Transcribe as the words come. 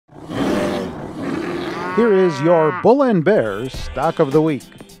Here is your Bull and Bear Stock of the Week.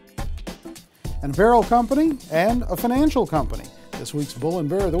 An apparel company and a financial company. This week's Bull and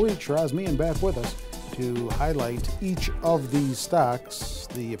Bear of the Week, Shiraz Mian back with us to highlight each of these stocks.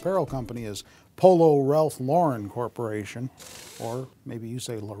 The apparel company is Polo Ralph Lauren Corporation, or maybe you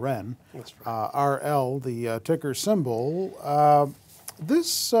say Lauren. That's right. RL, the ticker symbol.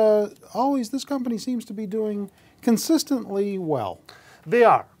 This company seems to be doing consistently well. They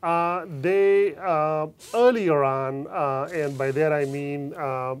are. They earlier on, and by that I mean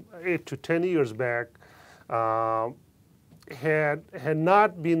 8 to 10 years back, had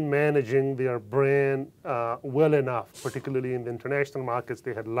not been managing their brand well enough, particularly in the international markets.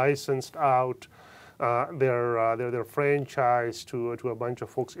 They had licensed out their franchise to a bunch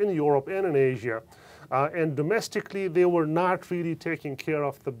of folks in Europe and in Asia. And domestically, they were not really taking care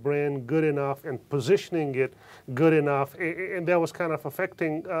of the brand good enough and positioning it good enough, and that was kind of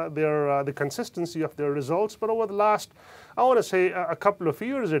affecting the consistency of their results. But over the last, I want to say, a couple of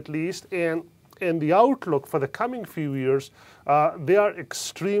years at least, and the outlook for the coming few years, they are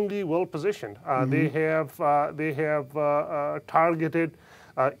extremely well positioned. They have targeted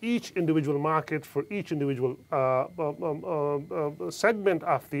each individual market for each individual segment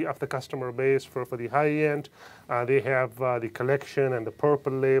of the customer base. For the high end, they have the collection and the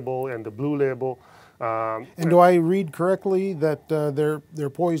purple label and the blue label. And do I read correctly that they're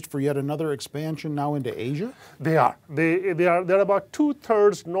poised for yet another expansion now into Asia? They are. They're about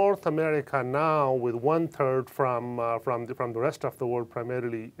 2/3 North America now, with 1/3 from the rest of the world,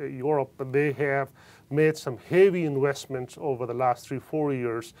 primarily Europe. But they have made some heavy investments over the last 3-4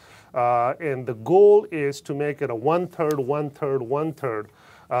 years, and the goal is to make it a 1/3, 1/3, 1/3.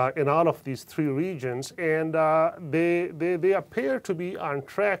 In all of these three regions, and they appear to be on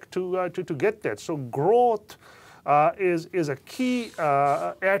track to get that. So growth is a key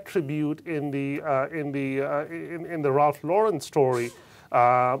attribute in the Ralph Lauren story.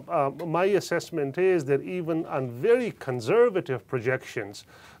 My assessment is that even on very conservative projections,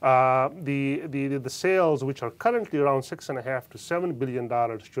 the sales, which are currently around $6.5 to $7 billion,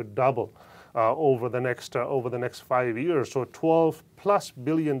 should double over the next 5 years. So $12+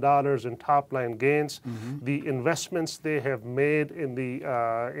 billion in top line gains. The investments they have made in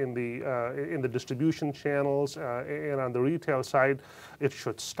the distribution channels and on the retail side, it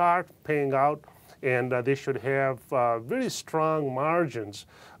should start paying out. And they should have very strong margins,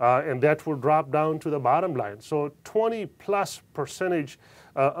 and that will drop down to the bottom line. So 20+%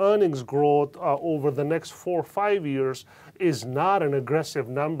 earnings growth over the next 4 or 5 years is not an aggressive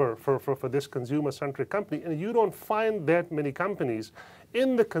number for this consumer-centric company. And you don't find that many companies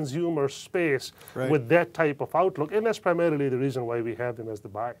in the consumer space with that type of outlook, and that's primarily the reason why we have them as the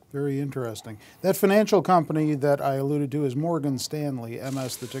buy. Very interesting. That financial company that I alluded to is Morgan Stanley,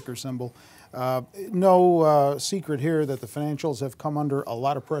 MS, the ticker symbol. No secret here that the financials have come under a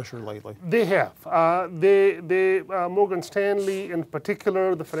lot of pressure lately. They have. Morgan Stanley in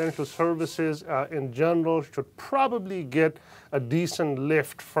particular, the financial services in general, should probably get a decent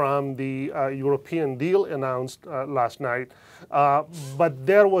lift from the European deal announced last night. But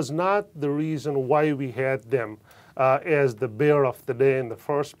that was not the reason why we had them as the bear of the day in the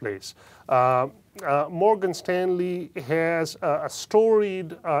first place. Morgan Stanley has a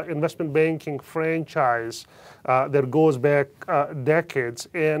storied investment banking franchise that goes back decades,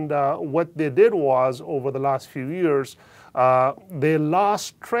 and what they did was, over the last few years, they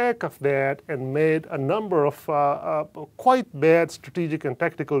lost track of that and made a number of quite bad strategic and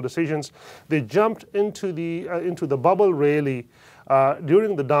tactical decisions. They jumped into the bubble rally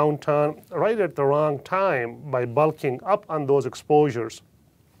during the downturn right at the wrong time by bulking up on those exposures.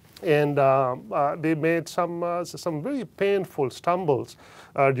 And they made some very painful stumbles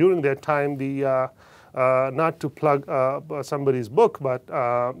during that time. Not to plug somebody's book, but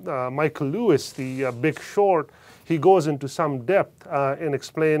Michael Lewis, the Big Short, he goes into some depth in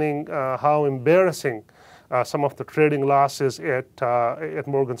explaining how embarrassing some of the trading losses at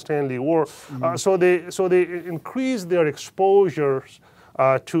Morgan Stanley were. So they increased their exposures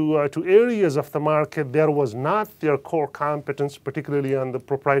to areas of the market that was not their core competence, particularly on the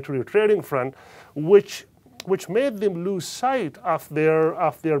proprietary trading front, which made them lose sight of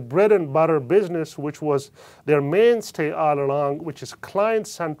their bread and butter business, which was their mainstay all along, which is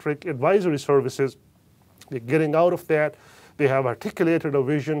client-centric advisory services. They're getting out of that. They have articulated a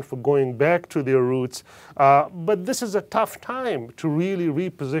vision for going back to their roots. But this is a tough time to really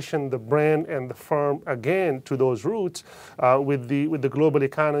reposition the brand and the firm again to those roots with the global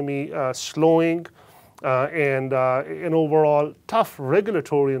economy slowing and an overall tough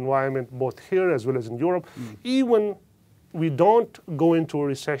regulatory environment both here as well as in Europe. Even we don't go into a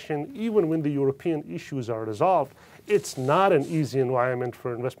recession even when the European issues are resolved. It's not an easy environment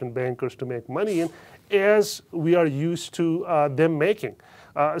for investment bankers to make money in, as we are used to them making.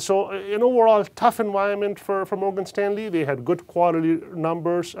 So an overall tough environment for Morgan Stanley. They had good quarterly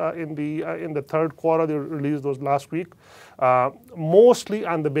numbers in the third quarter. They released those last week, mostly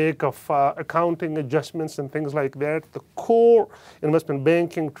on the back of accounting adjustments and things like that. The core investment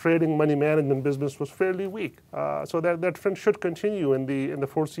banking, trading, money management business was fairly weak. So that trend should continue in the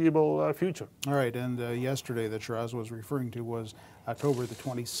foreseeable future. All right, and yesterday that Shiraz was referring to was October the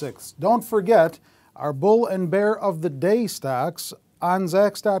 26th. Don't forget our bull and bear of the day stocks on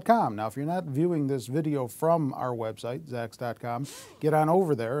Zacks.com. Now, if you're not viewing this video from our website, Zacks.com, get on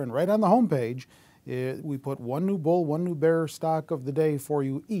over there, and right on the homepage, we put one new bull, one new bear stock of the day for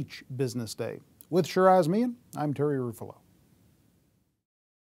you each business day. With Shiraz Mian, I'm Terry Ruffalo.